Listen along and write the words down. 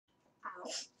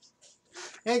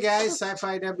Hey guys,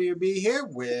 scifiwb here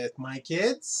with my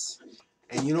kids.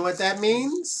 And you know what that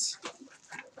means?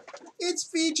 It's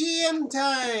BGM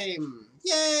time!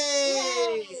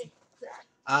 Yay!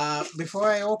 Before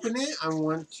I open it, I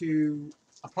want to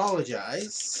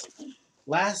apologize.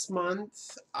 Last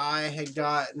month, I had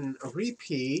gotten a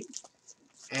repeat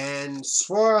and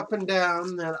swore up and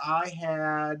down that I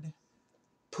had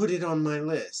put it on my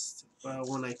list. Well,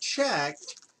 when I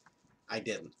checked, I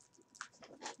didn't.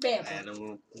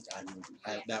 And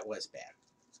that was bad.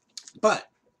 But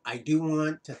I do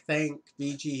want to thank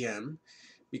BGM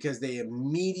because they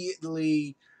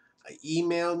immediately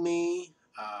emailed me,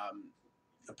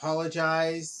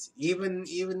 apologized, even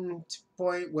to the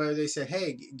point where they said,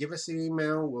 "Hey, give us an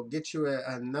email. We'll get you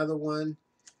another one."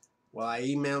 Well, I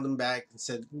emailed them back and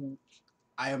said, "It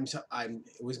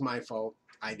was my fault.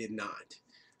 I did not."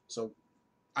 So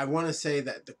I want to say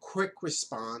that the quick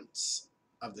response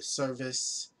of the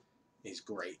service is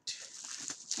great,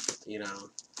 you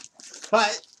know.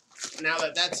 But now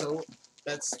that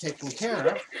that's taken care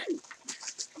of,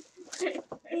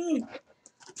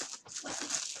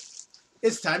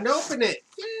 it's time to open it.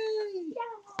 Yay!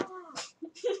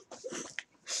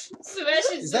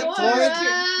 Is that Floyd?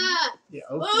 Yeah,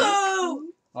 okay. Whoa!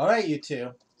 All right, you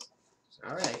two.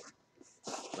 All right.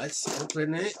 Let's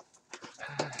open it.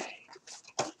 All right.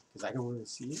 Because I don't want to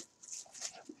see it.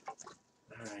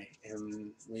 All right.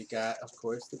 And we got, of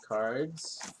course, the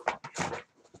cards.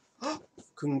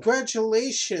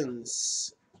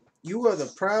 Congratulations. You are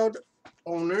the proud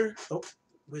owner. Oh,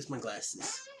 where's my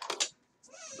glasses?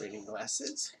 Reading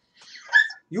glasses.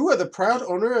 You are the proud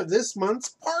owner of this month's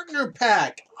partner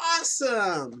pack.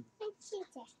 Awesome.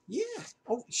 Yeah.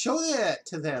 Oh, show that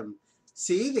to them.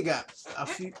 See, they got a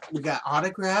few. We got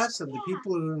autographs of the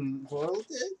people who enrolled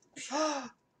it.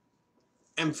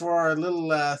 And for our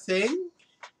little thing,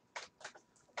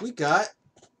 we got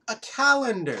a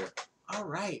calendar. All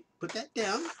right, put that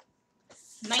down.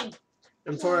 Mine.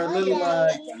 And for our little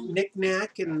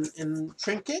knick-knack and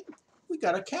trinket, we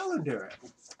got a calendar.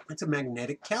 It's a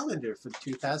magnetic calendar for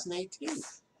 2018.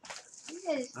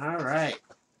 All right.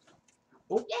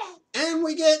 Oh, and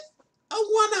we get a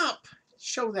 1-up.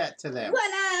 Show that to them.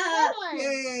 1-up!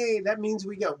 Yay! That means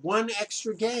we got one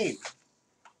extra game.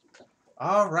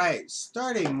 All right,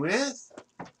 starting with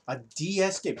a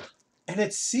DS game. And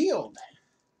it's sealed.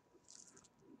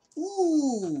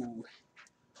 Ooh.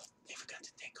 They forgot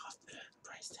to take off the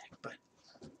price tag, but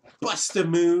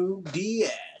Bust-A-Move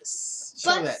DS.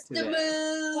 Show that to them.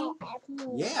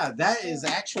 Bust-A-Move! Yeah, that is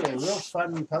actually a real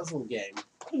fun puzzle game.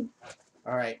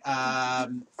 All right,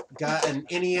 got an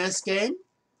NES game.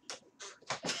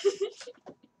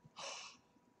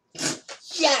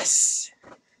 Yes!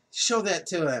 Show that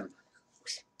to him.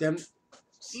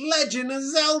 Legend of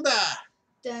Zelda.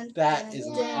 That is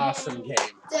an awesome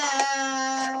game.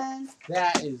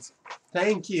 That is,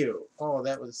 thank you. Oh,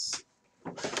 that was,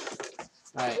 all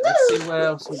right, let's see what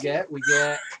else we get. We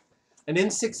get an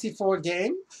N64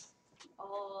 game.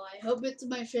 Oh, I hope it's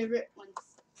my favorite one.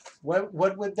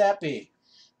 What would that be?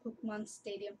 Pokemon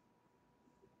Stadium.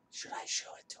 Should I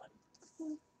show it to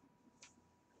him?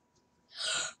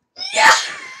 Yeah!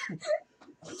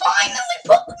 Finally,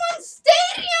 Pokemon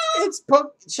Stadium! It's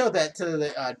show that to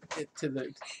the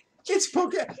it's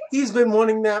Pokemon. He's been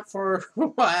wanting that for a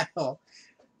while.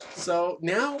 So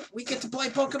now we get to play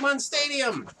Pokemon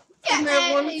Stadium. Isn't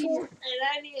that wonderful? And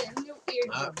I need a new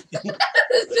eardrum. New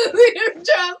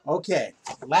eardrum. Okay,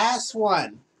 last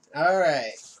one. All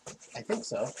right. I think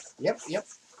so. Yep.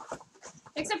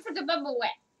 Except for the bubble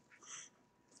wet.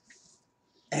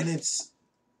 And it's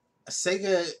a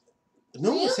Sega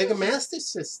Master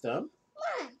System.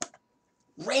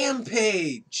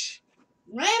 Rampage.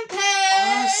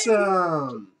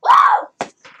 Awesome. Woo!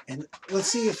 And let's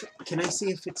see can I see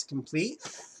if it's complete?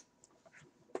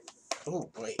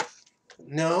 Oh, wait.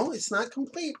 No, it's not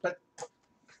complete, but...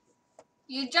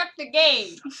 You dropped the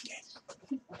game.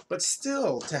 Okay. But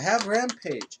still, to have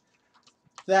Rampage,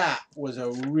 that was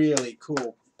a really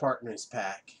cool partners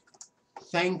pack.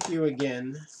 Thank you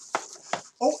again.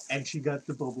 Oh, and she got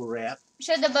the bubble wrap.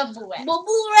 Show the bubble wrap.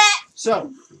 Bubble wrap.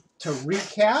 So, to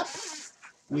recap,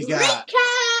 we got...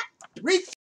 Recap.